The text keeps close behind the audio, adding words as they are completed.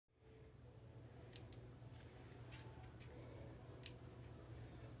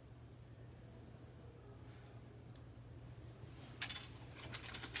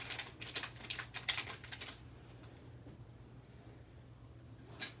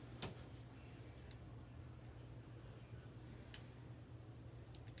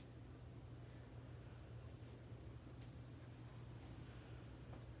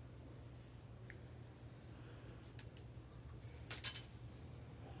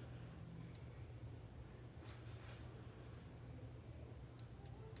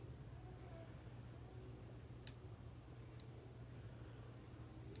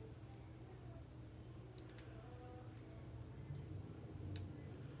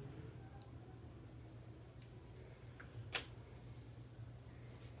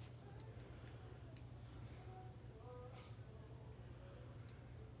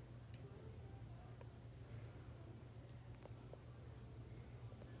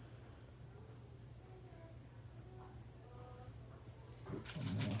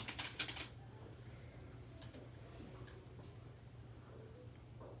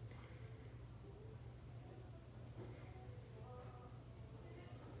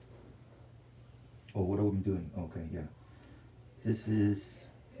Oh, what are we doing? Okay, yeah. This is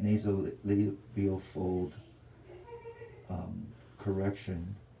nasal labial fold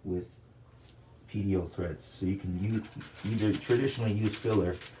correction with PDO threads. So you can use, either traditionally use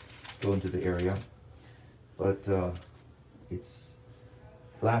filler, go into the area, but it's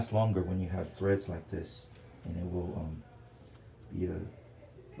lasts longer when you have threads like this, and it will be a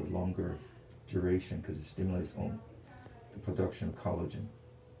longer duration because it stimulates the production of collagen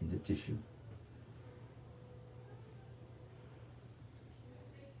in the tissue.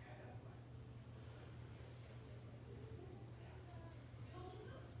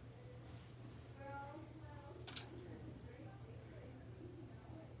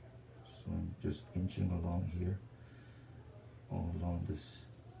 So I'm just inching along here, all along this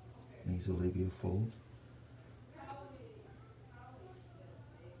nasolabial fold.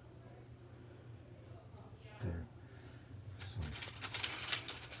 There. So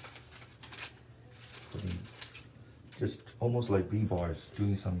putting just almost like B-bars,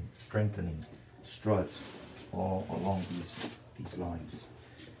 doing some strengthening struts all along these lines.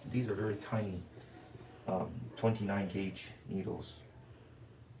 These are very tiny 29 gauge needles.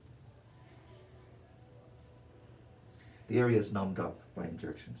 The area is numbed up by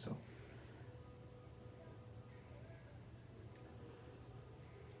injection, so.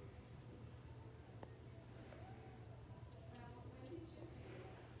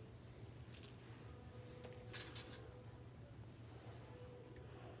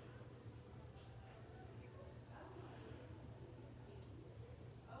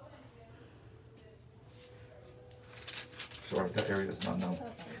 Sorry, that area is not numb.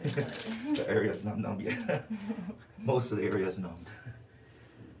 The area is not numb yet. Most of the area is numbed.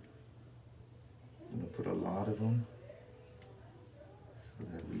 I'm going to put a lot of them so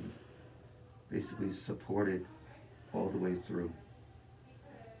that we basically support it all the way through.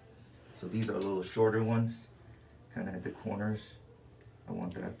 So these are a little shorter ones, kind of at the corners. I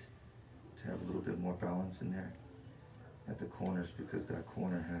want that to have a little bit more balance in there at the corners, because that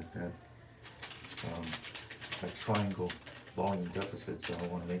corner has that triangle volume deficit, so I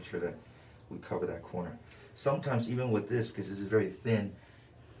want to make sure that we cover that corner. Sometimes even with this, because this is very thin,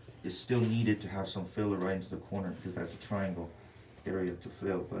 it's still needed to have some filler right into the corner, because that's a triangle area to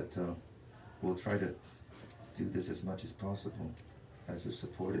fill, but we'll try to do this as much as possible as a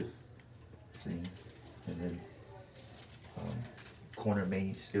supportive thing, and then corner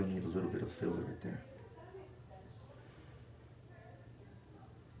may still need a little bit of filler right there.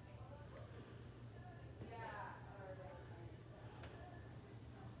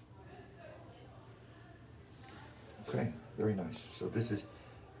 Okay, very nice. So this is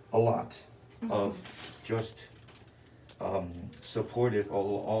a lot of just supportive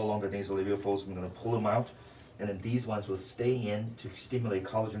all along the nasolabial folds. I'm going to pull them out, and then these ones will stay in to stimulate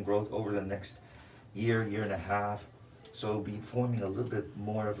collagen growth over the next year, year and a half. So it'll be forming a little bit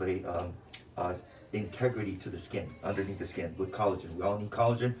more of a integrity to the skin, underneath the skin with collagen. We all need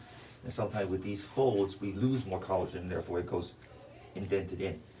collagen, and sometimes with these folds we lose more collagen, therefore it goes indented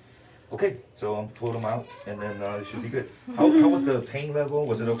in. Okay, so I'm pull them out, and then it should be good. How was the pain level?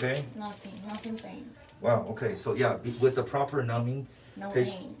 Was it okay? Nothing pain. Wow, okay, so yeah, with the proper numbing. No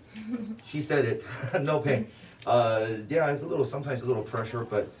pain. She said it, no pain. Yeah, it's sometimes a little pressure,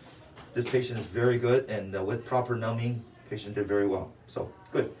 but this patient is very good, and with proper numbing, patient did very well. So,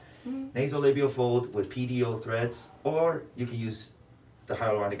 good. Nasolabial fold with PDO threads, or you can use the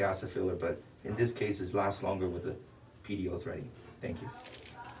hyaluronic acid filler, but in this case, it lasts longer with the PDO threading. Thank you.